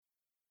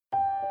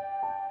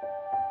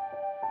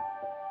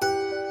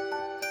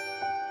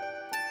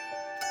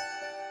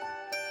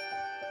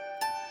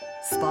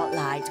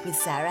Spotlight with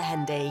Sarah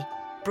Hendy.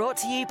 Brought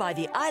to you by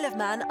the Isle of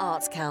Man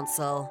Arts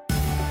Council.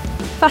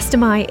 Faster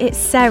My, it's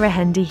Sarah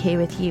Hendy here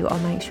with you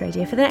on Manx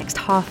Radio for the next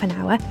half an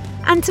hour.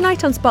 And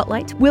tonight on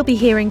Spotlight, we'll be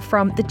hearing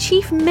from the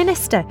Chief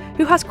Minister,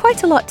 who has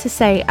quite a lot to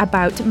say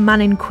about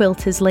Manning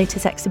Quilter's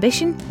latest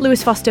exhibition.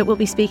 Lewis Foster will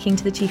be speaking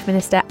to the Chief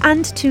Minister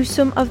and to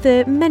some of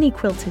the many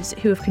quilters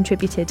who have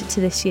contributed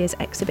to this year's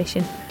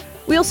exhibition.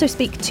 We also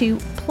speak to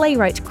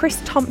playwright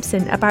Chris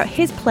Thompson about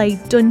his play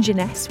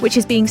Dungeness, which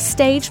is being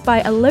staged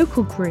by a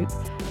local group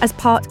as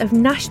part of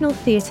National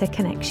Theatre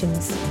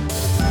Connections.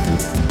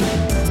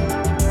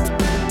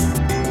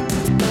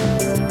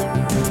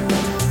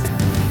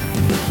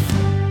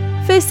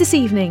 First this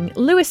evening,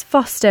 Lewis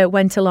Foster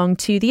went along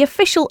to the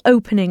official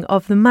opening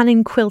of the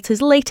Manning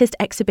Quilter's latest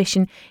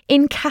exhibition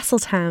in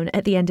Castletown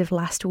at the end of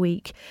last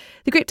week.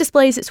 The group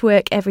displays its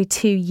work every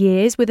 2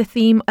 years with a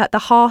theme at the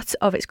heart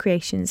of its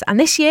creations, and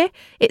this year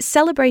it's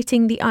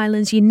celebrating the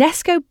island's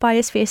UNESCO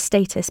Biosphere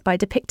status by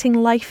depicting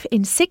life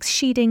in 6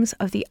 sheadings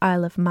of the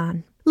Isle of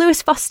Man.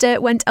 Lewis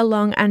Foster went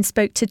along and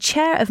spoke to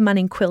Chair of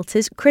Manning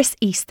Quilters, Chris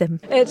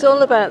Eastham. It's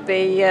all about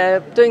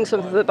the doing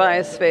something for the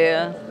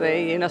biosphere, the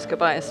UNESCO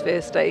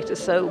Biosphere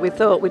status, so we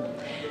thought we'd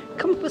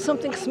come up with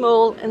something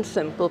small and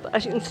simple, but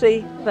as you can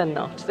see, they're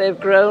not. They've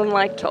grown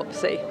like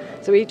topsy,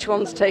 so each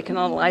one's taken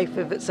on life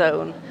of its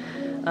own.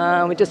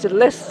 We just did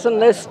lists and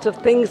lists of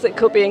things that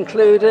could be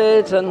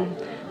included, and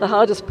the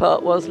hardest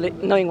part was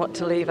knowing what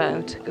to leave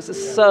out, because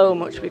there's so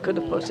much we could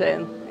have put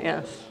in,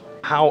 yes.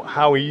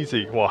 How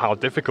easy, well, how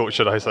difficult,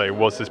 should I say,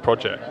 was this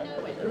project?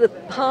 The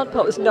hard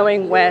part was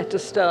knowing where to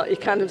start. You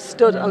kind of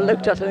stood and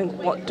looked at it and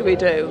what do we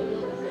do?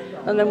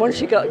 And then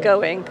once you got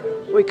going,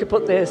 we could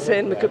put this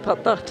in, we could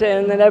put that in,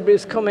 and then everybody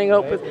was coming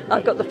up with,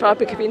 I've got the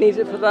fabric if you need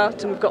it for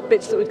that, and we've got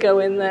bits that would go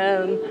in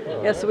there, and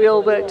yeah, so we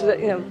all worked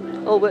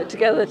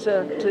together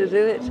to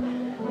do it.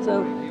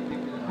 So.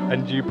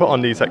 And you put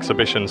on these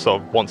exhibitions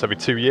sort of once every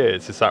 2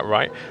 years, is that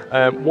right?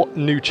 What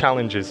new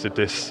challenges did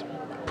this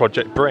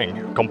project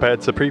bring compared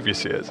to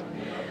previous years?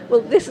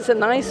 Well, this is a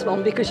nice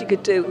one because you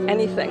could do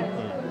anything.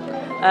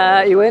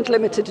 You weren't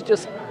limited to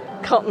just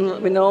cotton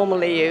that we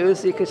normally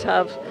use. You could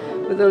have,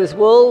 there was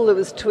wool, there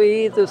was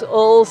tweed, there was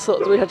all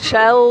sorts. We had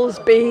shells,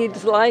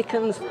 beads,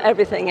 lichens,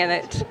 everything in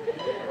it.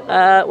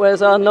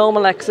 Whereas our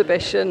normal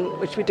exhibition,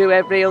 which we do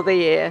every other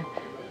year,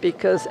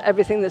 because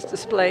everything that's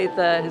displayed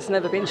there has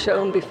never been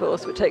shown before,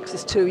 so it takes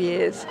us 2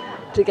 years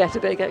to get a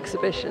big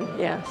exhibition.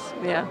 Yes,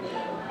 yeah.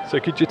 So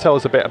could you tell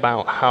us a bit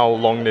about how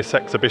long this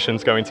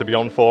exhibition's going to be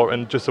on for,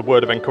 and just a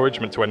word of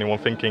encouragement to anyone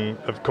thinking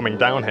of coming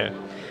down here?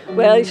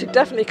 Well, you should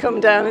definitely come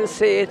down and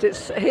see it.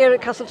 It's here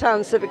at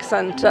Castletown Civic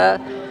Centre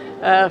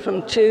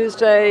from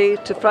Tuesday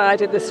to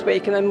Friday this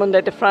week, and then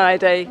Monday to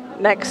Friday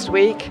next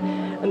week.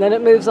 And then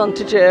it moves on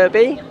to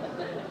Derby,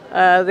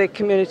 the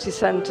community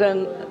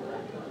centre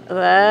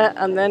there,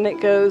 and then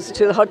it goes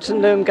to the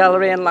Hodgson Loom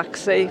Gallery in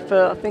Laxey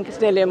for, I think it's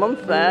nearly a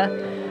month there,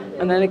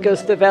 and then it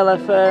goes to the Villa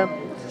for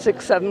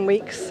 6-7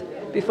 weeks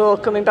before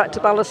coming back to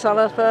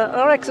Ballasalla for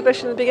our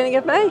exhibition at the beginning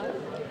of May.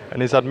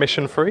 And is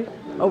admission free?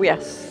 Oh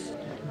yes.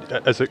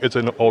 As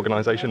an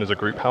organisation, as a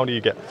group, how do you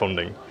get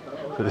funding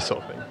for this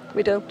sort of thing?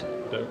 We don't.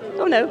 No?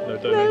 Oh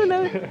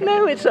no.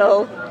 No, it's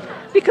all.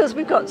 Because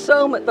we've got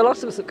so much, the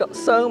lot of us have got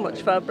so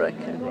much fabric.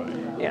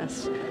 Right.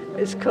 Yes.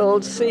 It's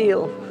called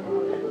SEAL.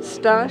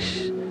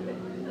 Stash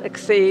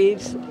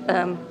exceeds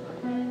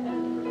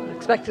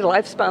expected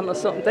lifespan or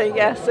something,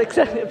 yes,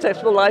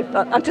 acceptable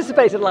lifespan,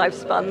 anticipated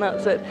lifespan,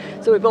 that's it.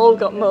 So we've all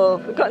got more,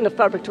 we've got enough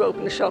fabric to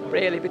open the shop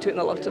really between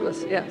the lot of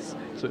us, yes.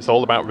 So it's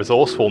all about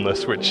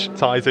resourcefulness, which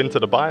ties into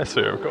the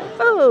biosphere, of course.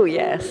 Oh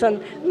yes,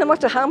 and no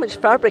matter how much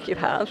fabric you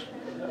have,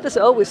 there's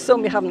always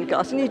some you haven't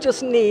got, and you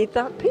just need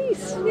that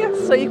piece,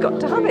 yes, so you've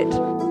got to have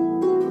it.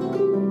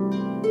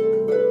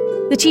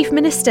 The Chief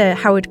Minister,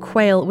 Howard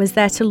Quayle, was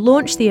there to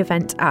launch the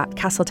event at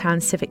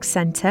Castletown Civic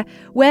Centre,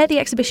 where the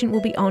exhibition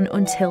will be on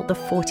until the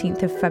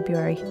 14th of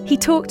February. He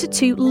talked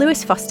to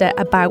Lewis Foster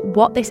about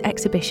what this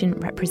exhibition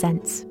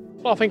represents.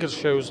 Well, I think it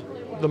shows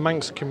the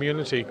Manx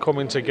community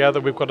coming together.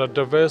 We've got a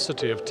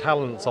diversity of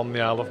talents on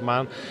the Isle of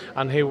Man,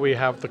 and here we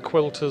have the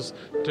quilters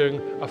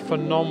doing a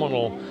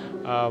phenomenal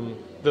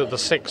the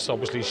 6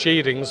 obviously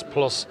sheadings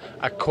plus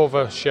a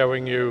cover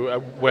showing you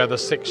where the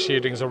 6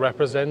 sheadings are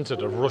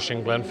represented of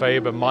Rushing,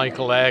 Glenfaber,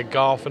 Michael Eyre,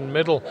 Garth and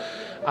Middle,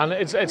 and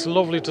it's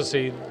lovely to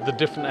see the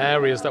different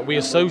areas that we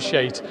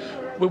associate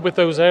with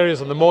those areas,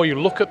 and the more you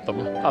look at them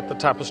at the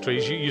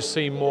tapestries you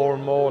see more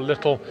and more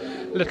little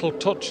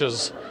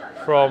touches,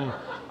 from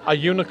a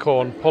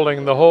unicorn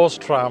pulling the horse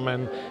tram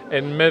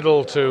in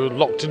Middle to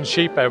Lockton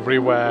sheep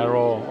everywhere,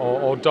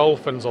 or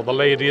dolphins, or the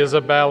Lady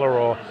Isabella,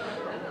 or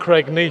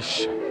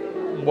Craignish.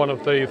 One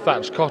of the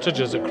thatched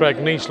cottages at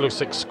Craignish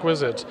looks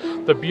exquisite.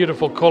 The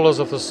beautiful colours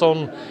of the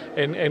sun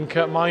in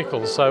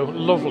Kirkmichael, so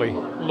lovely.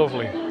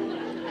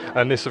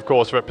 And this, of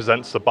course,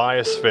 represents the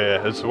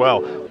biosphere as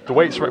well. The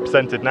way it's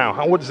represented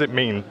now, what does it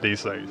mean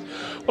these days?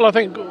 Well, I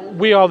think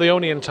we are the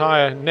only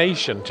entire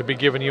nation to be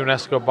given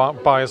UNESCO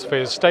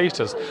biosphere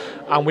status,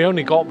 and we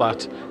only got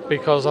that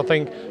because I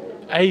think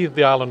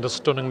the island is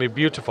stunningly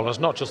beautiful. It's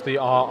not just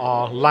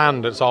our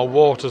land, it's our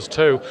waters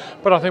too.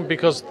 But I think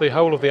because the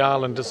whole of the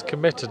island is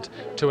committed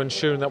to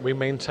ensuring that we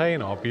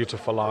maintain our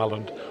beautiful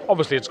island.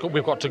 Obviously,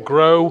 we've got to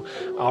grow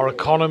our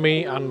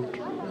economy, and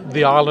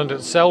the island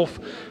itself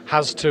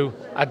has to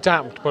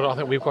adapt, but I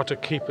think we've got to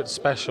keep it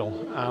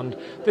special. And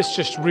this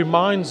just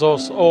reminds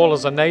us all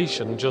as a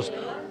nation just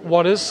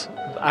what is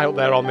out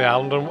there on the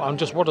island and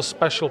just what a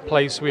special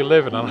place we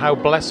live in and how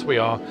blessed we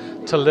are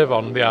to live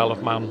on the Isle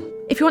of Man.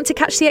 If you want to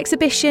catch the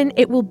exhibition,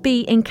 it will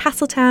be in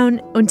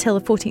Castletown until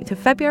the 14th of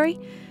February.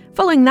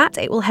 Following that,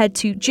 it will head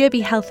to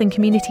Derby Health and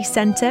Community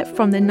Centre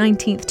from the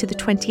 19th to the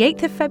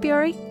 28th of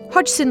February,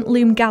 Hodgson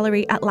Loom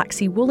Gallery at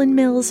Laxey Woolen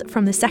Mills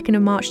from the 2nd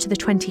of March to the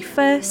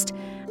 21st,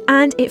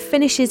 and it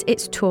finishes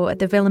its tour at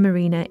the Villa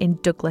Marina in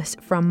Douglas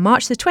from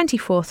March the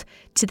 24th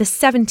to the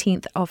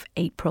 17th of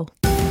April.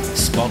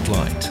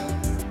 Spotlight,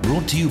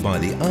 brought to you by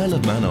the Isle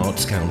of Man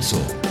Arts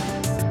Council.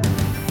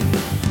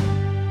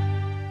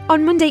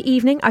 On Monday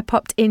evening, I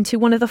popped into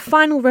one of the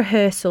final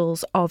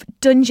rehearsals of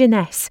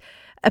Dungeness,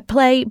 a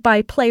play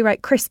by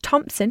playwright Chris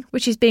Thompson,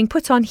 which is being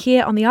put on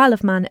here on the Isle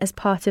of Man as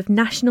part of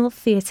National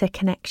Theatre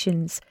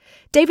Connections.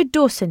 David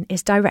Dawson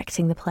is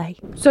directing the play.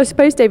 So I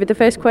suppose, David, the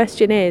first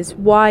question is,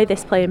 why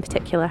this play in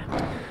particular?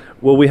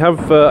 Well, we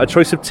have a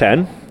choice of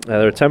 10.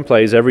 There are 10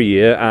 plays every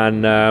year,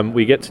 and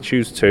we get to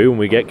choose 2, and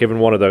we get given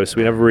one of those, so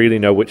we never really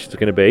know which it's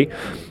going to be.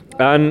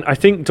 And I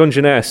think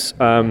Dungeness,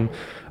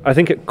 I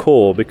think at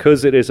core,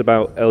 because it is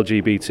about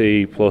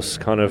LGBT plus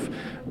kind of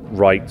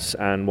rights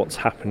and what's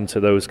happened to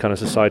those kind of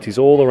societies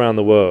all around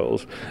the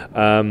world,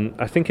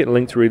 I think it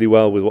linked really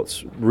well with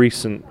what's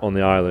recent on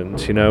the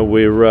island. You know,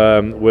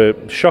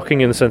 we're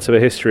shocking in the sense of a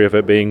history of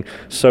it being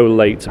so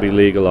late to be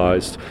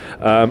legalised.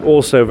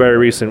 Also very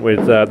recent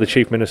with the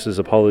Chief Minister's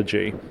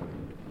apology.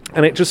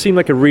 And it just seemed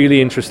like a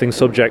really interesting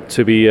subject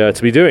to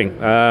be doing.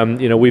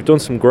 You know, we've done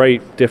some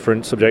great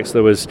different subjects.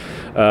 There was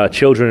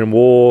children in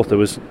war. There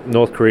was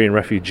North Korean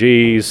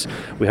refugees.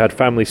 We had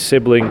family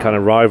sibling kind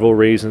of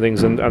rivalries and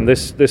things. And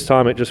this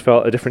time it just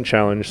felt a different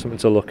challenge, something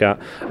to look at.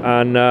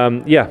 And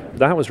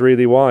that was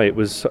really why. It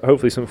was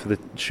hopefully something for the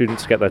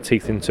students to get their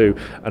teeth into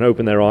and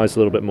open their eyes a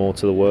little bit more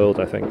to the world,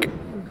 I think.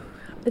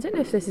 I don't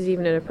know if this is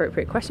even an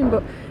appropriate question,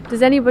 but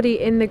does anybody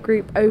in the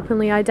group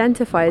openly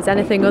identify as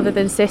anything other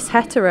than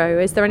cis-hetero?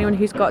 Is there anyone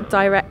who's got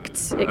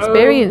direct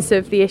experience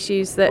of the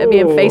issues that are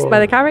being faced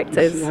by the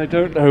characters? I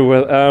don't know.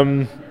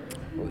 Well,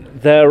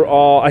 there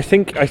are. I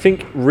think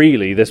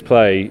really this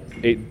play,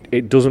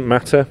 it doesn't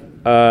matter.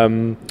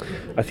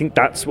 I think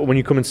that's when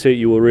you come and see it,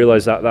 you will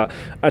realise that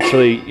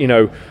actually, you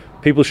know,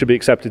 people should be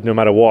accepted no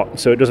matter what.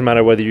 So it doesn't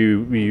matter whether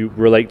you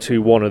relate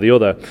to one or the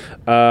other.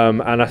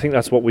 And I think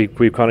that's what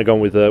we've kind of gone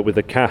with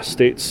the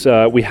cast. It's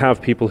we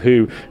have people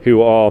who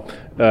are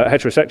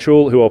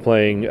heterosexual, who are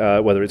playing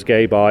whether it's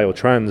gay, bi, or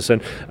trans,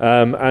 and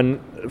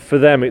for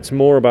them it's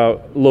more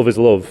about love is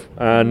love,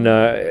 and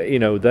you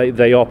know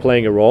they are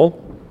playing a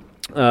role.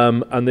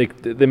 And they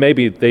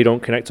maybe they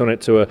don't connect on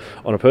it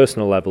on a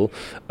personal level,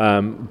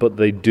 but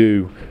they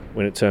do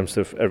when it terms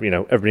of, you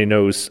know, everybody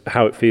knows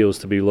how it feels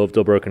to be loved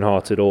or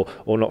brokenhearted or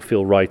not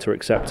feel right or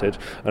accepted,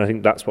 and I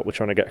think that's what we're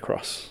trying to get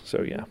across.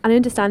 So yeah. And I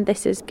understand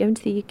this is going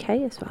to the UK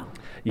as well.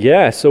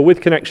 Yeah, so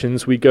with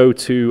Connections we go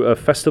to a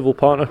festival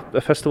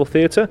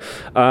theatre.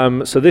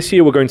 So this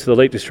year we're going to the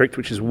Lake District,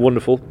 which is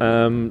wonderful.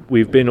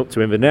 We've been up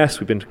to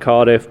Inverness, we've been to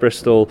Cardiff,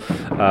 Bristol,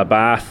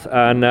 Bath,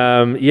 and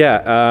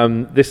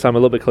this time a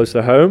little bit closer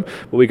to home,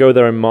 but we go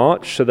there in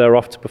March, so they're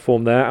off to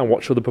perform there and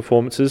watch other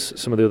performances,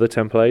 some of the other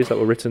 10 plays that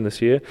were written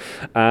this year,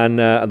 and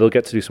they'll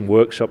get to do some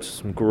workshops with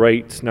some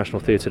great National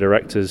Theatre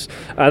directors.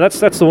 That's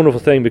the wonderful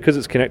thing, because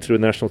it's connected with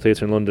National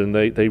Theatre in London,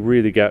 they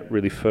really get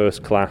really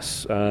first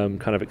class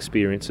kind of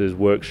experiences,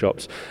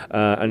 workshops,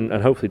 and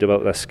hopefully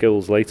develop their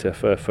skills later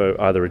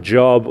for either a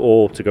job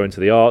or to go into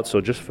the arts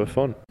or just for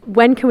fun.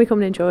 When can we come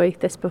and enjoy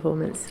this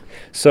performance?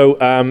 So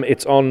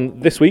it's on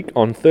this week,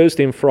 on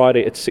Thursday and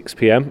Friday at 6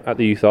 p.m. at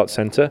the Youth Arts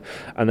Centre,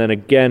 and then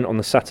again on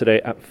the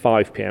Saturday at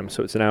 5 p.m,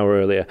 so it's an hour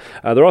earlier.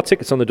 There are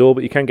tickets on the door,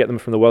 but you can get them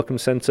from the Welcome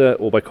Centre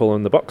or by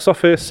calling the box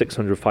office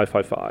 600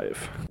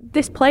 555.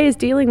 This play is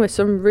dealing with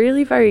some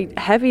really very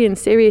heavy and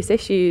serious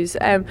issues.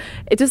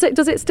 Does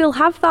it still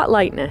have that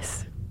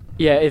lightness?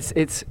 Yeah,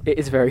 it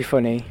is very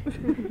funny.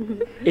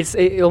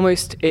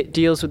 It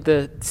deals with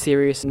the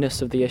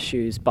seriousness of the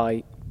issues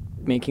by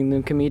making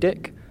them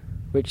comedic,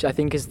 which I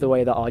think is the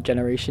way that our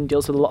generation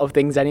deals with a lot of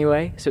things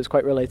anyway, so it's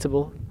quite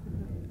relatable.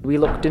 We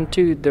looked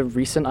into the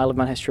recent Isle of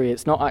Man history.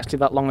 It's not actually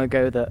that long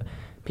ago that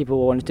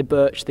people wanted to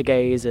birch the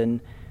gays,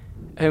 and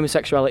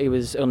homosexuality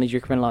was only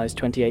decriminalised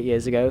 28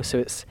 years ago, so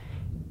it's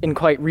in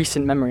quite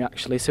recent memory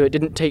actually, so it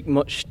didn't take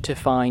much to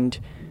find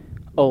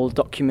old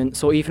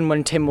documents, or even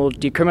when Tynwald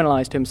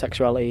decriminalised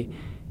homosexuality,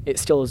 it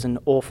still is an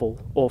awful,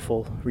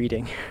 awful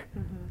reading.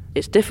 Mm-hmm.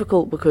 It's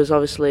difficult because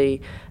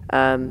obviously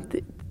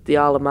the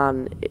Isle of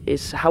Man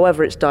is,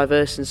 however it's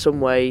diverse in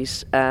some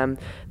ways,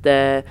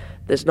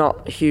 there's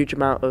not a huge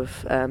amount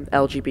of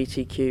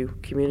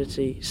LGBTQ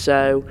community,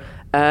 so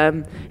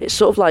It's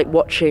sort of like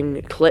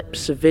watching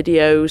clips of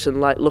videos and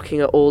like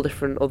looking at all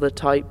different other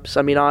types.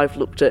 I mean, I've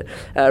looked at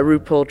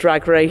RuPaul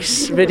Drag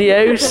Race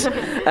videos,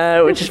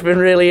 which has been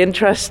really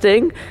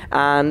interesting,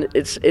 and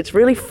it's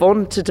really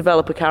fun to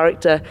develop a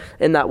character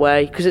in that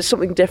way because it's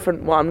something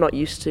different, what I'm not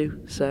used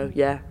to. So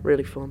yeah,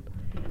 really fun.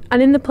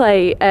 And in the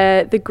play,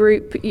 the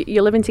group,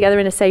 you're living together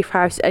in a safe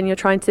house and you're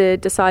trying to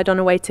decide on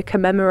a way to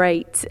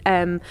commemorate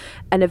an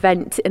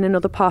event in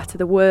another part of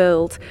the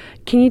world.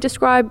 Can you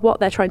describe what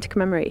they're trying to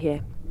commemorate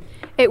here?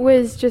 It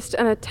was just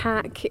an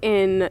attack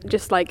in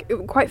just like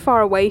quite far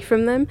away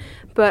from them,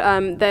 but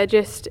they're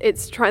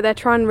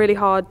trying really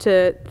hard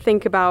to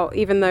think about,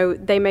 even though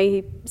they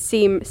may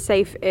seem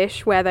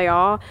safe-ish where they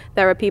are,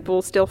 there are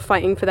people still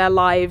fighting for their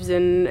lives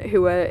and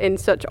who are in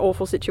such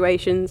awful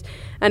situations,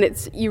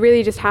 and you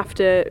really just have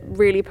to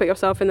really put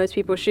yourself in those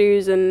people's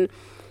shoes, and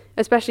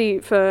especially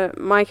for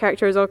my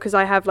character as well, because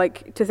I have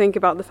like to think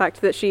about the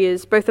fact that she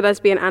is both a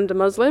lesbian and a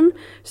Muslim,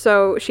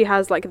 so she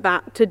has like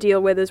that to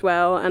deal with as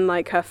well, and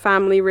like her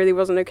family really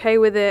wasn't okay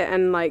with it,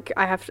 and like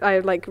I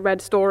like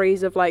read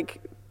stories of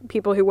like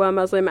people who were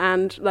Muslim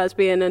and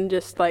lesbian, and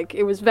just like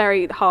it was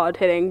very hard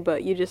hitting,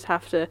 but you just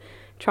have to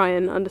try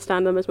and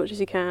understand them as much as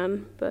you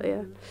can. But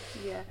yeah.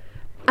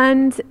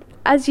 And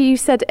as you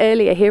said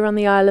earlier, here on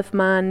the Isle of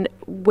Man,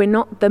 we're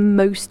not the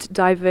most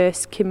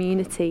diverse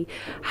community.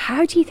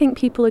 How do you think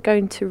people are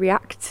going to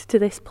react to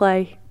this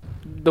play?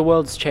 The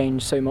world's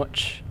changed so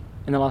much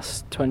in the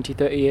last 20,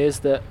 30 years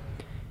that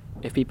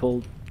if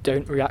people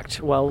don't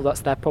react well,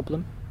 that's their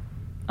problem.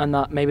 And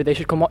that maybe they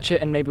should come watch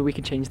it and maybe we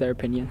can change their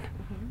opinion.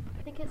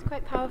 I think it's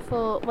quite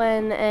powerful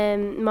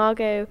when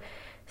Margot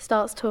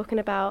starts talking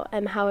about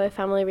how her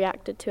family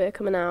reacted to her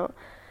coming out.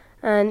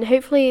 And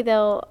hopefully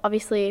they'll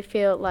obviously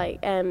feel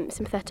like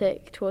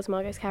sympathetic towards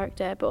Margot's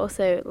character, but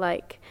also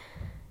like,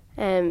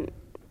 I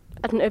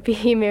don't know, be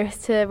humorous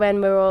to when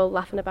we're all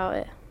laughing about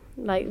it.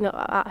 Like, not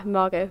at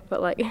Margot,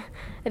 but like at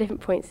different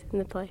points in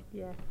the play.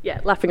 Yeah,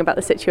 laughing about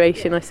the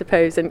situation, I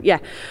suppose. And yeah,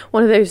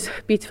 one of those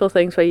beautiful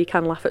things where you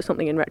can laugh at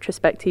something in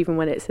retrospect, even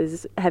when it's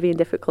as heavy and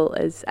difficult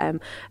as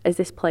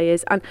this play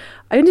is. And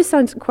I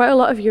understand quite a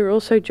lot of you are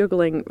also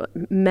juggling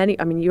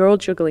you're all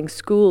juggling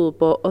school,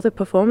 but other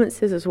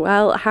performances as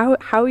well. How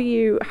are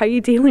you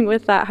dealing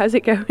with that? How's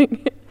it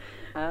going?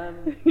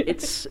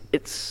 It's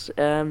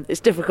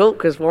difficult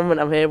because one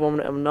minute I'm here, one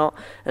minute I'm not,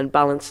 and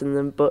balancing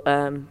them. But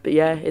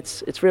yeah,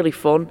 it's really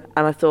fun.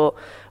 And I thought,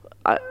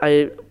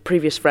 I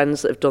previous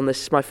friends that have done this.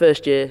 It's my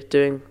first year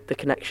doing the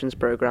Connections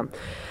programme,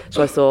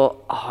 so I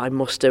thought, I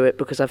must do it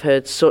because I've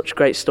heard such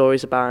great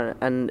stories about it,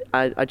 and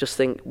I just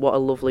think what a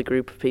lovely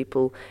group of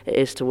people it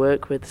is to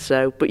work with.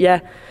 So, but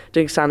yeah,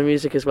 doing Sound of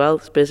Music as well.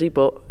 It's busy,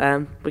 but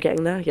we're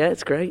getting there. Yeah,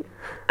 it's great.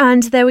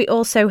 And there we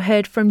also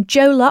heard from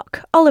Joe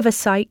Locke, Oliver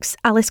Sykes,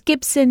 Alice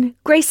Gibson,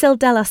 Gracel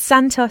de los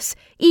Santos,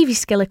 Evie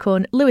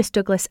Skillicorn, Lewis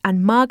Douglas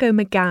and Margot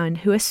McGowan,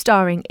 who are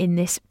starring in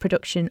this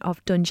production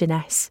of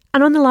Dungeness.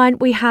 And on the line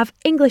we have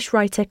English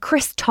writer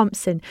Chris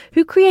Thompson,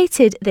 who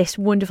created this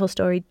wonderful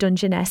story,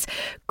 Dungeness.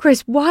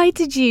 Chris, why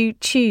did you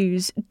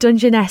choose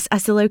Dungeness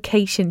as the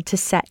location to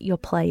set your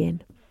play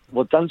in?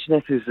 Well,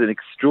 Dungeness is an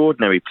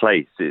extraordinary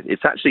place.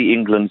 It's actually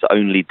England's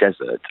only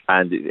desert,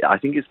 and I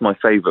think it's my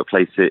favourite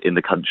place in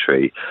the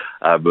country,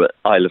 but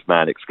Isle of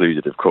Man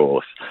excluded, of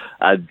course.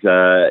 And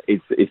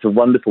it's a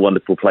wonderful,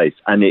 wonderful place,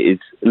 and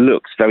it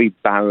looks very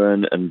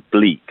barren and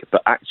bleak,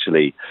 but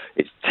actually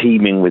it's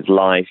teeming with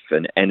life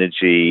and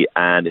energy,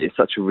 and it's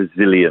such a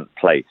resilient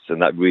place,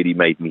 and that really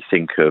made me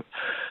think of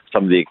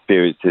some of the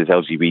experiences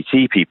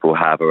LGBT people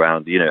have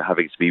around,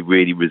 having to be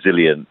really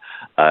resilient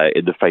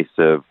in the face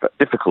of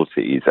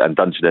difficulties, and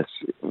Dungeness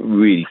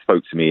really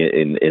spoke to me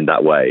in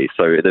that way.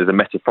 So there's a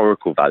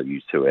metaphorical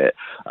value to it,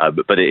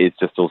 but it is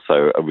just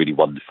also a really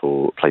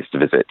wonderful place to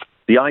visit.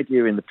 The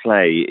idea in the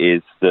play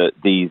is that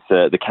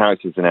the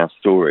characters in our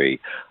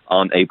story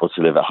aren't able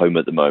to live at home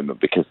at the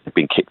moment because they've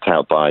been kicked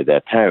out by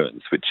their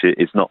parents, which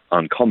is not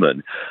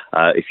uncommon.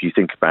 If you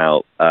think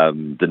about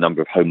the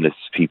number of homeless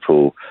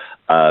people,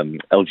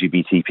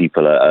 LGBT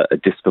people are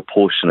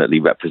disproportionately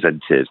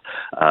represented.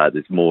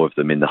 There's more of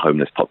them in the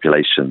homeless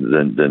population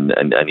than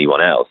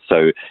anyone else.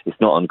 So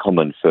it's not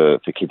uncommon for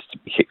kids to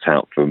be kicked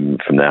out from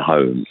their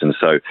homes. And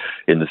so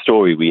in the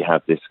story, we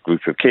have this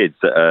group of kids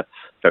that are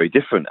very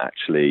different,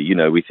 actually.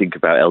 We think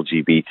about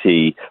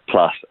LGBT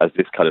plus as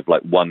this kind of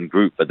like one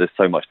group, but there's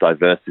so much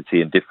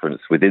diversity and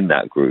difference within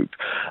that group.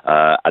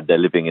 And they're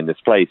living in this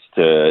place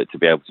to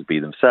be able to be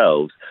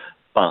themselves.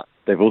 But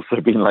they've also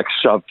been like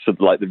shoved to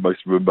like the most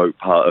remote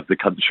part of the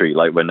country,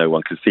 like where no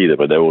one can see them,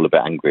 and they're all a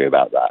bit angry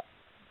about that.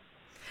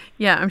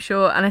 Yeah, I'm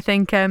sure. And I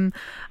think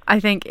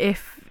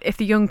if if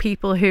the young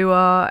people who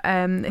are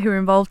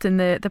involved in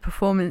the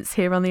performance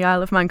here on the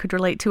Isle of Man could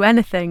relate to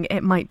anything,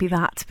 it might be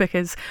that,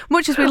 because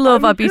much as we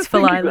love our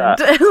beautiful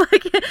island,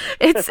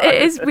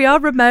 we are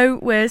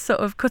remote, we're sort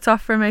of cut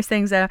off from most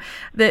things.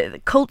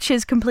 The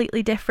culture's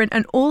completely different,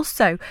 and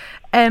also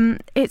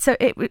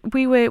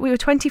we were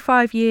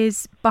 25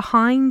 years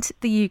behind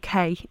the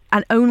UK,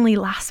 and only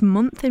last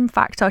month, in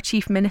fact, our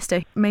Chief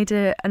Minister made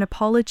an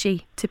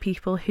apology to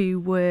people who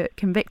were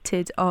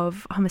convicted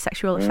of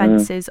homosexual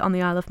offences on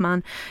the Isle of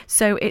Man.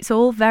 So it's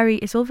all very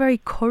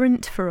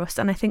current for us,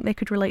 and I think they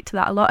could relate to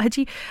that a lot.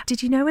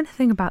 Did you know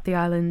anything about the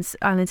island's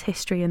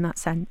history in that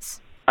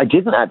sense? I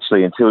didn't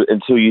actually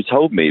until you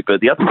told me.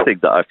 But the other thing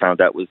that I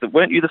found out was that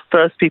weren't you the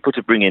first people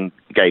to bring in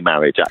gay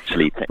marriage?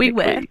 Actually, technically, we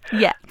were.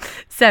 Yeah.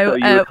 So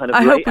you were kind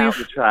of late out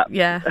the trap.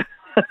 Yeah.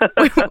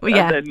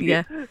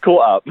 yeah.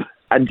 Caught up.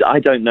 And I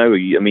don't know.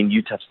 I mean,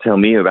 you'd have to tell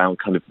me around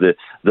kind of the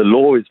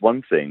law is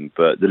one thing,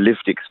 but the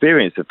lived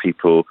experience of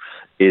people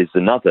is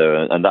another.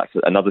 And that's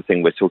another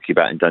thing we're talking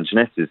about in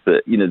Dungeness is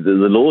that, you know, the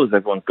laws,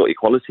 everyone's got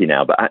equality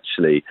now, but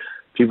actually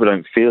people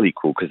don't feel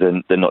equal because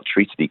they're not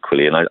treated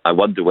equally. And I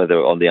wonder whether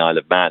on the Isle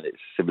of Man it's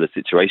a similar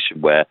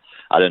situation where,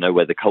 I don't know,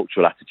 whether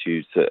cultural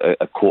attitudes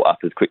are caught up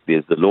as quickly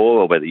as the law,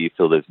 or whether you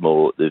feel there's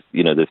more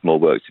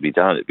work to be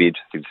done. It'd be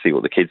interesting to see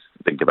what the kids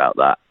think about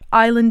that.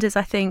 Islanders,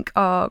 I think,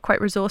 are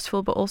quite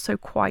resourceful, but also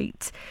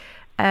quite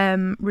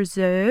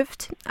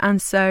reserved, and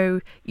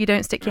so you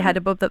don't stick your head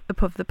above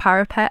the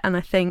parapet. And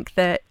I think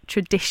that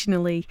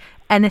traditionally,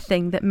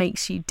 anything that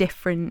makes you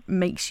different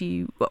makes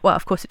you, well,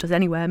 of course it does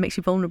anywhere, makes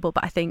you vulnerable.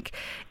 But I think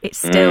it's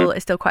still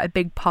quite a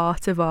big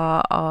part of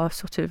our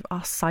sort of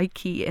our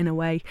psyche in a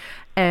way.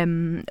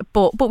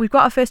 But we've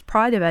got our first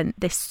Pride event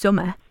this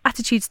summer.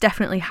 Attitudes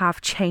definitely have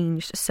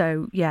changed.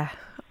 So yeah,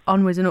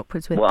 onwards and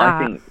upwards with that.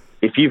 I think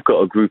if you've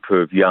got a group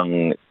of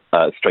young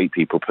straight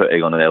people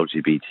putting on an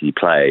LGBT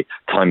play,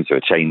 times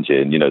are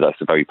changing. You know, that's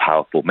a very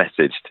powerful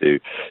message to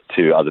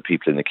other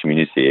people in the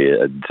community,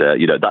 and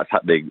you know, that's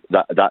happening.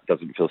 That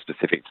doesn't feel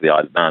specific to the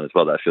Isle of Man as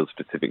well. That feels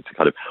specific to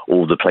kind of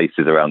all the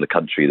places around the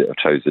country that have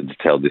chosen to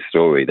tell this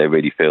story. They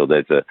really feel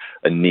there's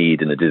a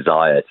need and a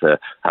desire to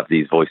have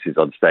these voices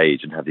on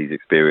stage and have these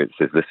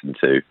experiences listened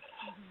to.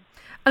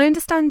 I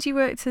understand you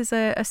worked as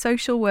a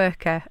social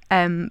worker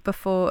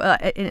before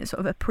in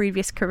sort of a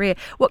previous career.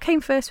 What came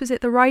first? Was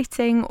it the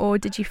writing, or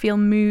did you feel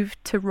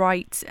moved to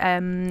write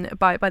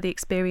by the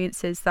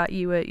experiences that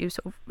you were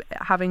sort of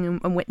having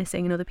and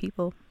witnessing in other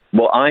people?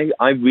 Well,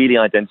 I really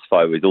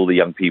identify with all the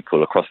young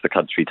people across the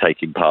country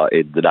taking part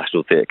in the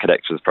National Theatre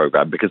Connections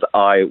programme, because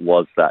I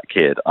was that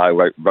kid. I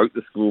wrote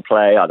the school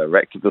play, I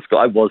directed the school,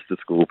 I was the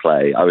school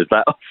play. I was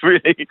that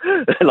really,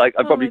 like,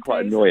 I'm probably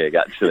quite annoying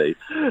actually.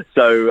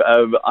 So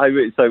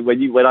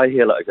when I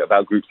hear like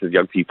about groups of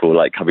young people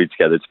like coming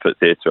together to put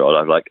theatre on,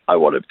 I'm like, I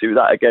want to do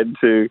that again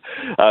too.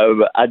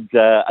 And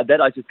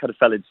then I just kind of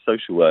fell into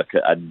social work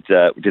and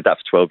did that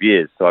for 12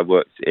 years. So I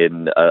worked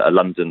in a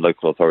London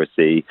local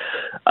authority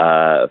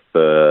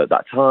for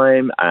that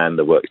time, and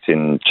I worked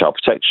in child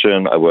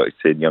protection, I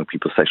worked in young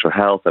people's sexual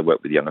health, I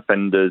worked with young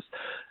offenders,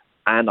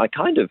 and I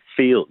kind of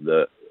feel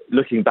that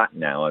looking back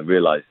now, I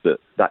realised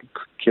that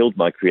killed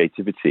my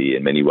creativity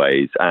in many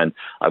ways, and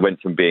I went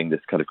from being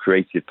this kind of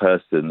creative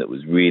person that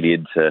was really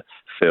into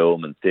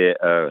film and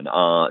theatre and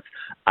art,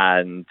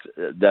 and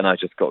then I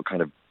just got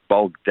kind of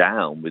bogged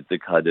down with the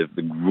kind of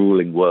the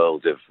grueling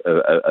world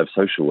of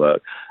social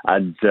work,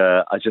 and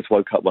I just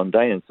woke up one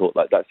day and thought,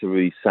 like, that's a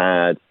really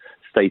sad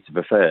state of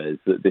affairs,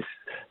 that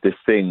this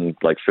thing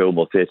like film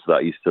or theatre that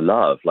I used to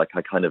love, like,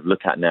 I kind of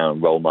look at now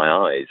and roll my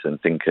eyes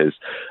and think as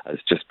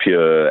just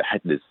pure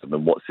hedonism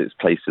and what's its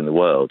place in the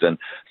world. And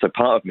so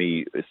part of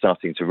me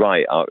starting to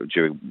write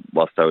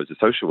whilst I was a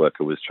social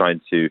worker was trying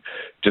to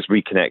just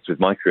reconnect with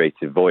my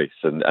creative voice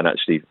and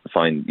actually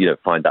find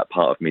that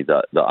part of me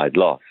that I'd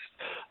lost.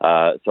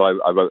 So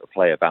I wrote a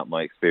play about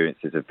my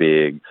experiences of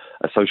being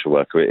a social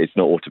worker. It's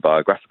not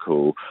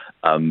autobiographical,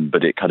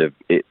 but it kind of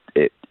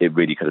it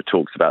really kind of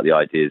talks about the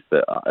ideas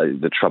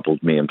that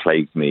troubled me and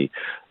plagued me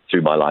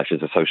through my life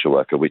as a social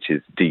worker, which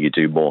is, do you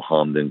do more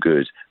harm than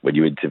good when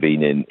you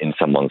intervene in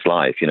someone's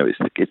life? You know,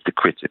 it's the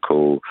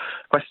critical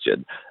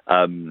question.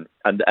 And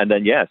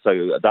then, yeah,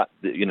 so that,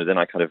 you know, then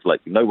I kind of,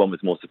 like, no one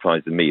was more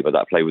surprised than me, but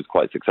that play was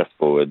quite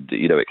successful, and,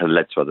 you know, it kind of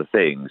led to other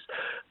things.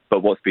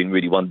 But what's been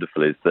really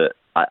wonderful is that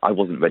I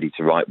wasn't ready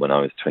to write when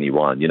I was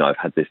 21. You know, I've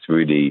had this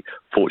really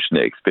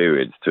fortunate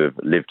experience to have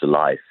lived a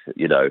life,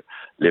 you know,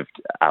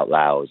 lived out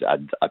loud,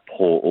 and I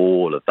pour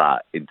all of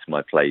that into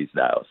my plays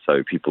now.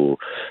 So people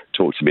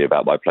talk to me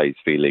about my plays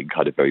feeling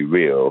kind of very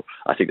real.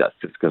 I think that's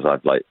just because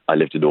I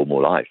lived a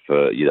normal life.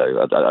 You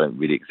know, I don't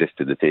really exist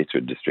in the theatre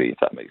industry, if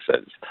that makes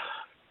sense.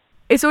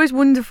 It's always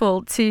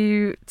wonderful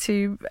to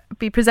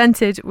be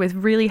presented with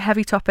really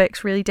heavy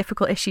topics, really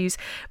difficult issues,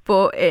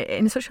 but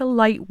in such a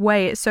light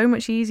way. It's so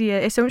much easier.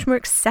 It's so much more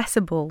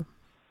accessible.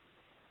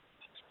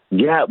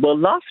 Yeah, well,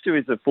 laughter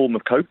is a form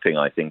of coping,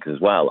 I think,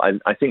 as well.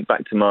 I think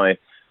back to my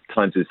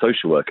times in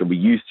social work, and we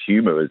used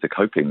humour as a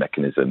coping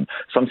mechanism.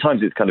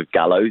 Sometimes it's kind of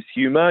gallows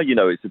humour,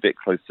 it's a bit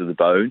close to the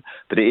bone,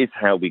 but it is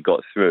how we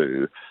got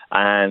through.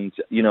 And,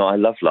 I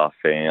love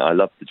laughing. I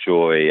love the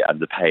joy and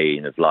the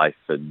pain of life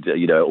and,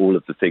 all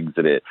of the things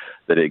that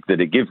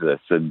it gives us.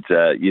 And,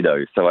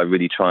 so I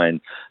really try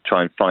and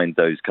find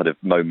those kind of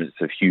moments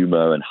of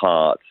humour and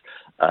heart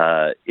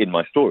in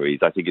my stories.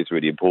 I think it's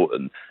really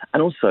important.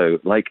 And also,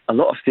 like, a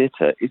lot of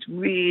theatre is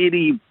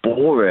really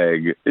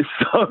boring. It's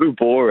so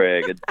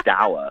boring and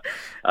dour.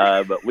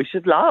 But we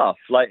should laugh,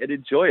 and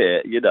enjoy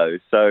it,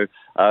 So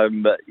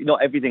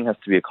not everything has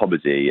to be a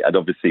comedy. And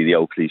obviously the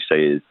old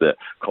cliche is that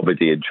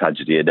comedy and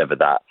tragedy are never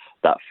that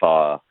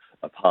far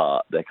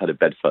apart. They're kind of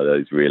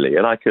bedfellows, really,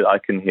 and I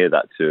can hear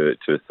that to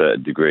a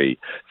certain degree.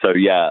 So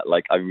yeah,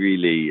 I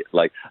really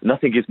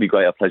nothing gives me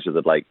greater pleasure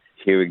than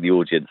hearing the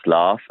audience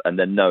laugh and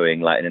then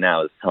knowing in an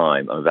hour's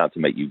time I'm about to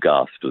make you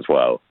gasp as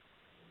well.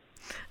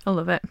 I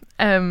love it.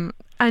 And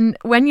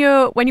when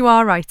you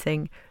are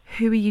writing,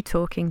 who are you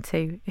talking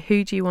to?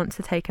 Who do you want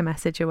to take a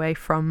message away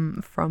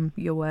from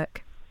your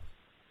work?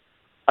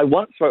 I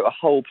once wrote a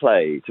whole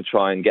play to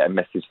try and get a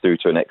message through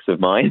to an ex of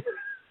mine.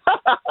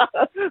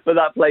 But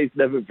that play's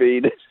never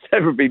been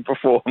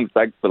performed,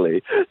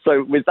 thankfully.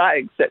 So with that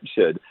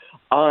exception,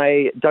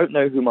 I don't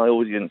know who my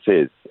audience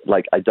is.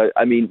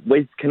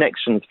 With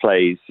Connections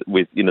plays,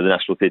 with, the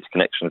National Theatre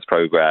Connections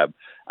programme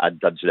and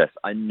Dungeness,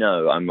 I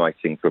know I'm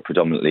writing for a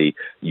predominantly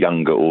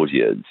younger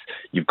audience.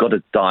 You've got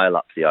to dial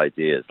up the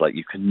ideas.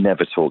 You can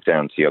never talk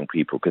down to young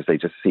people because they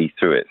just see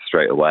through it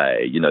straight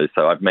away,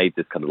 So I've made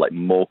this kind of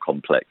more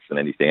complex than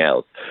anything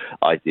else.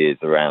 Ideas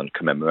around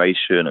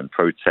commemoration and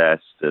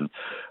protest. And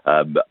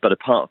but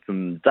apart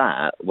from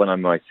that, when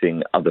I'm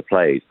writing other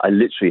plays, I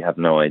literally have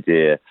no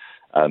idea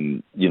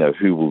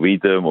who will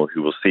read them or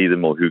who will see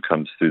them or who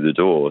comes through the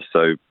door.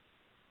 So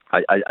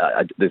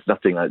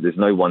there's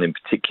no one in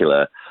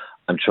particular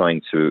I'm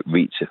trying to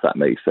reach, if that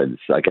makes sense.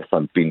 I guess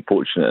I've been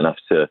fortunate enough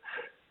to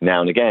now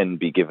and again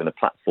be given a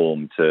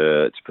platform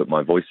to put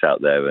my voice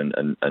out there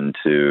and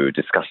to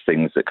discuss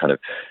things that kind of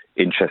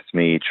interest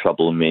me,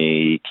 trouble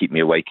me, keep me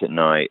awake at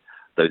night,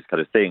 those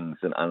kind of things.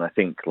 And I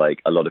think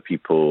a lot of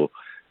people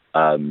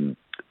feel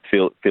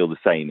the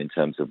same in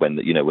terms of when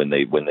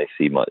they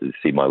see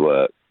my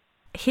work.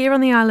 Here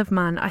on the Isle of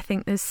Man, I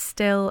think there's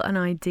still an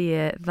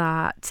idea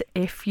that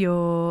if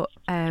you're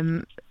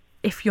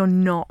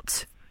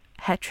not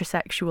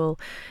heterosexual,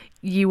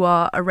 you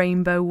are a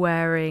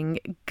rainbow-wearing,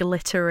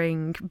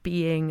 glittering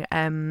being,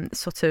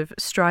 sort of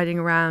striding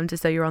around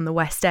as though you're on the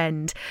West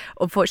End.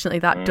 Unfortunately,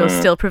 that does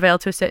still prevail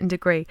to a certain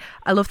degree.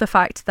 I love the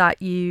fact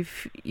that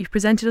you've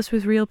presented us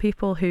with real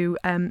people who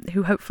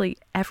hopefully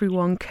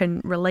everyone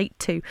can relate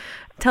to.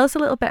 Tell us a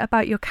little bit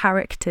about your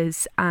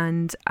characters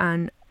and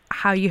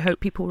how you hope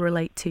people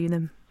relate to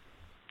them.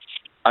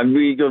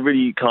 You're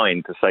really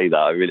kind to say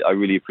that. I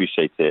really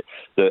appreciate it.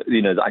 That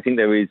I think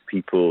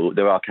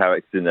there are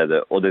characters in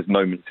there or there's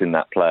moments in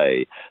that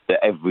play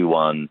that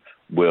everyone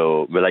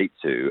will relate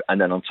to,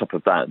 and then on top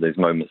of that, there's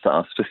moments that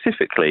are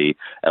specifically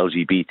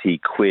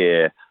LGBT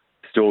queer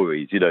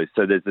stories.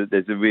 So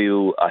there's a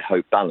real, I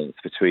hope, balance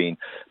between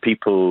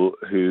people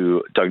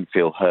who don't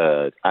feel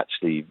heard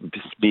actually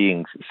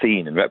being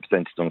seen and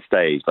represented on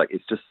stage.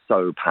 It's just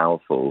so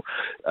powerful.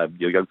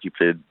 Your young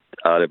people in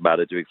Isle of Man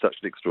are doing such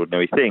an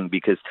extraordinary thing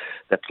because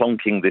they're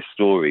plonking this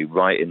story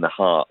right in the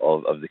heart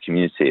of the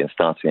community and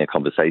starting a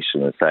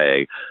conversation and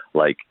saying,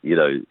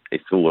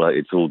 it's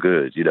all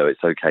good.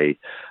 It's okay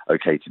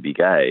to be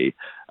gay.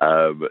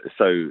 That's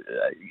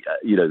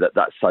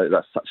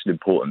such an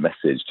important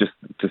message.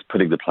 Just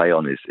putting the play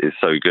on is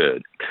so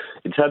good.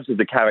 In terms of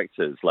the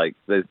characters,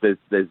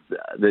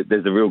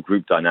 there's a real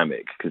group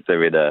dynamic because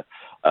they're in a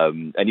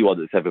anyone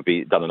that's ever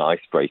done an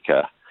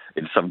icebreaker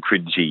in some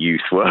cringy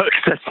youth work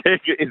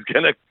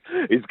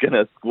is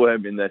gonna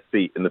squirm in their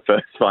seat in the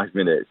first 5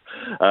 minutes.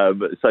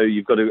 So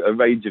you've got a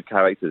range of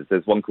characters.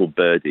 There's one called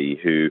Birdie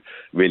who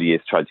really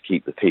is trying to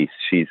keep the peace.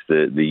 She's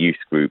the youth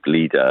group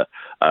leader,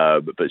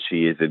 but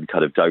she is in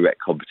kind of direct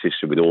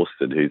competition with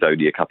Orson, who's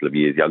only a couple of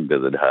years younger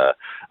than her,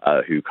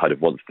 who kind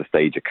of wants to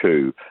stage a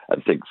coup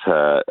and thinks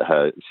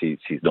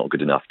she's not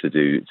good enough to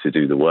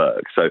do the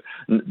work. So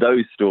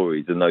those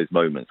stories and those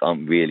moments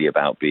aren't really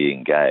about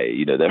being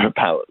gay. They're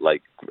about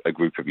a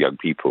group of young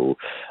people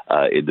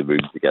in the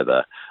room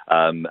together.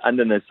 And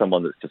then there's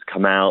someone that's just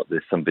come out.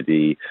 There's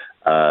somebody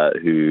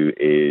who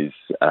is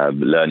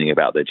learning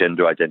about their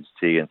gender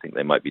identity and think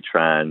they might be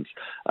trans.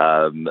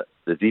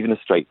 There's even a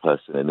straight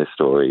person in this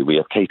story. We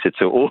have catered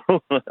to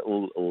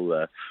all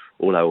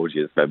our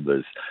audience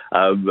members.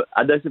 And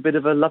there's a bit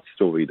of a love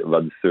story that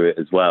runs through it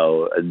as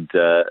well, and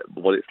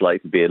what it's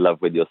like to be in love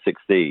when you're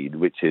 16,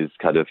 which is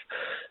kind of,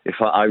 if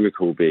I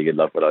recall being in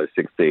love when I was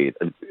 16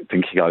 and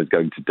thinking I was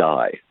going to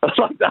die.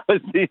 That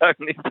was the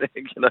only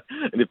thing,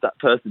 and if that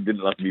person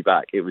didn't love me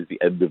back, it was the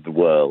end of the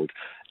world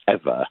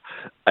ever.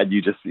 And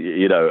you just,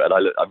 and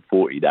I'm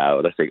 40 now,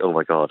 and I think, oh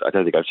my God, I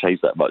don't think I've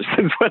changed that much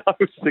since when I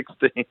was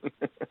 16.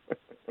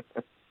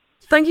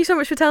 Thank you so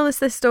much for telling us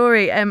this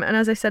story. And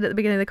as I said at the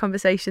beginning of the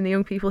conversation, the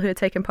young people who are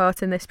taking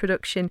part in this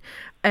production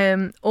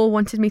all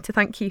wanted me to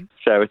thank you.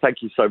 Sarah,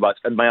 thank you so much.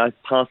 And may I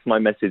pass my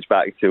message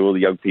back to all the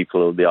young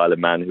people of the Isle of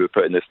Man who are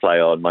putting this play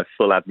on, my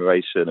full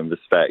admiration and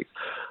respect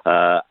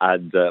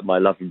and my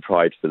love and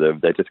pride for them.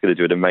 They're just going to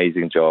do an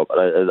amazing job.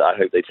 And I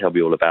hope they tell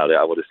me all about it.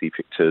 I want to see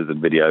pictures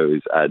and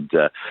videos. And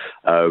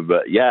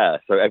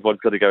so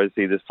everyone's got to go and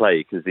see this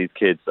play because these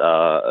kids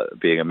are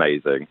being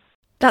amazing.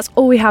 That's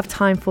all we have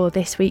time for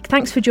this week.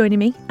 Thanks for joining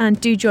me,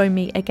 and do join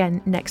me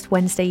again next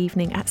Wednesday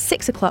evening at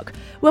 6 o'clock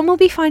when we'll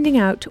be finding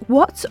out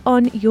what's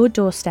on your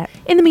doorstep.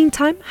 In the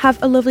meantime, have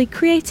a lovely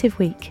creative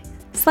week.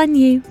 Slán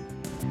you.